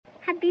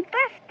Happy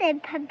birthday,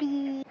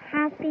 Papi.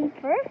 Happy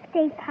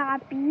birthday,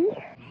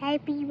 Papi.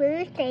 Happy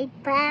birthday,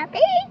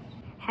 Papi.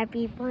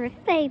 Happy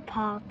birthday,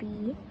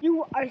 Papi.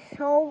 You are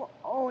so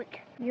old.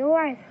 You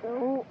are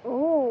so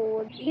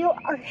old. You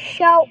are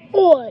so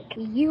old.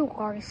 You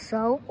are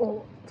so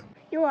old.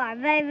 You are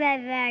very,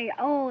 very, very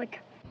old.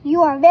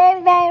 You are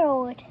very, very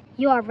old.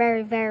 You are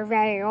very, very,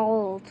 very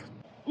old.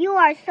 You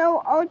are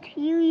so old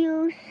you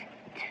used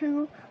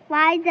to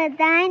ride the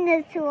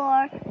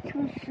dinosaur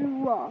to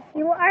school.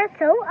 You are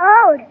so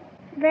old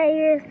that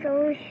your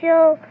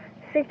social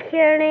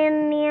security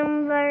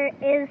number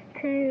is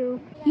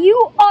 2.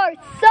 You are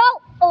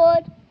so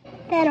old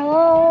that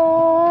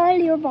all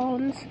your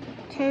bones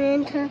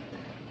turn into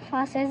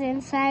fossils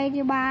inside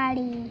your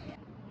body.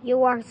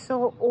 You are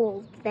so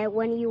old that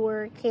when you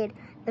were a kid,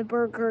 the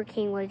Burger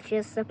King was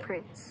just a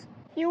prince.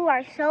 You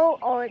are so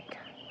old.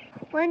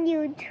 When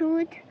you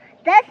toot,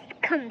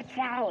 dust comes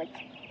out.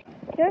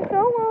 You're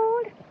so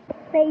old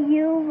that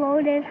you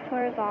voted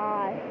for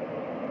God.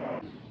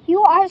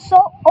 You are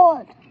so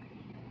old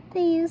that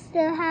you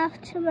still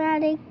have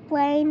traumatic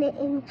brain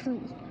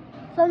injury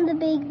from the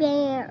Big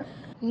Bang.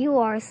 You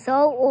are so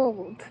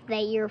old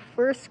that your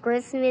first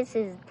Christmas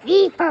is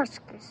the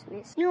first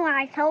Christmas. You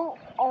are so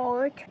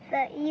old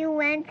that you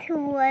went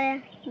to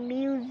a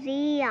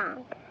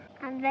museum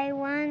and they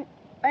won't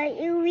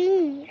let you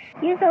leave.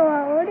 You're so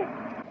old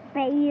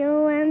that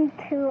you went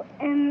to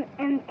an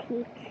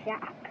antique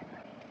shop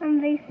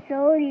and they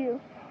sold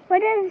you. What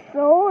does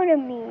sold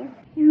mean?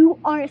 You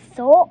are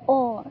so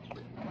old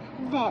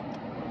that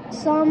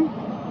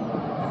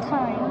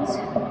sometimes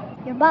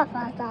your butt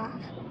falls off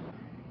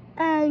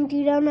and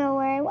you don't know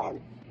where it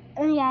went.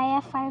 And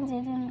Yaya finds it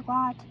in the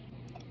garage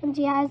and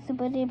she has to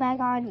put it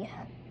back on you.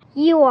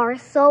 You are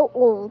so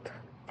old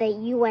that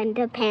you went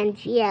to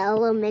Pangea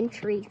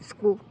Elementary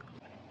School.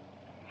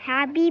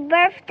 Happy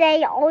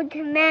birthday, old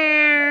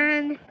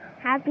man.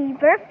 Happy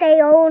birthday,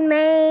 old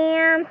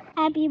man.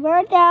 Happy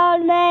birthday,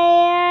 old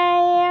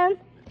man.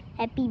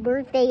 Happy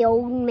birthday,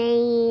 old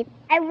man.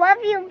 I love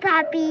you,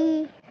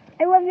 Papi.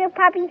 I love you,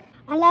 Papi.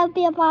 I love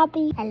you,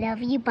 Papi. I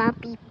love you,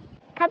 Papi.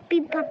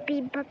 Papi,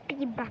 Papi,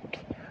 Papi, Papi,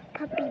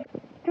 Papi.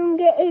 Don't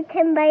get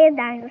eaten by a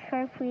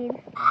dinosaur, please.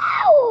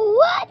 Oh,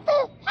 what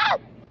the heck?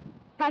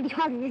 Happy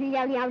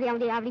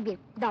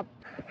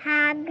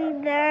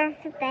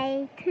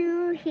birthday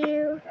to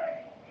you.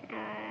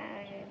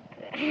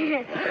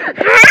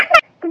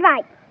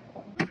 Goodbye.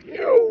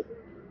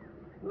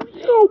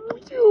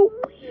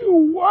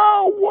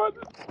 Wow, what?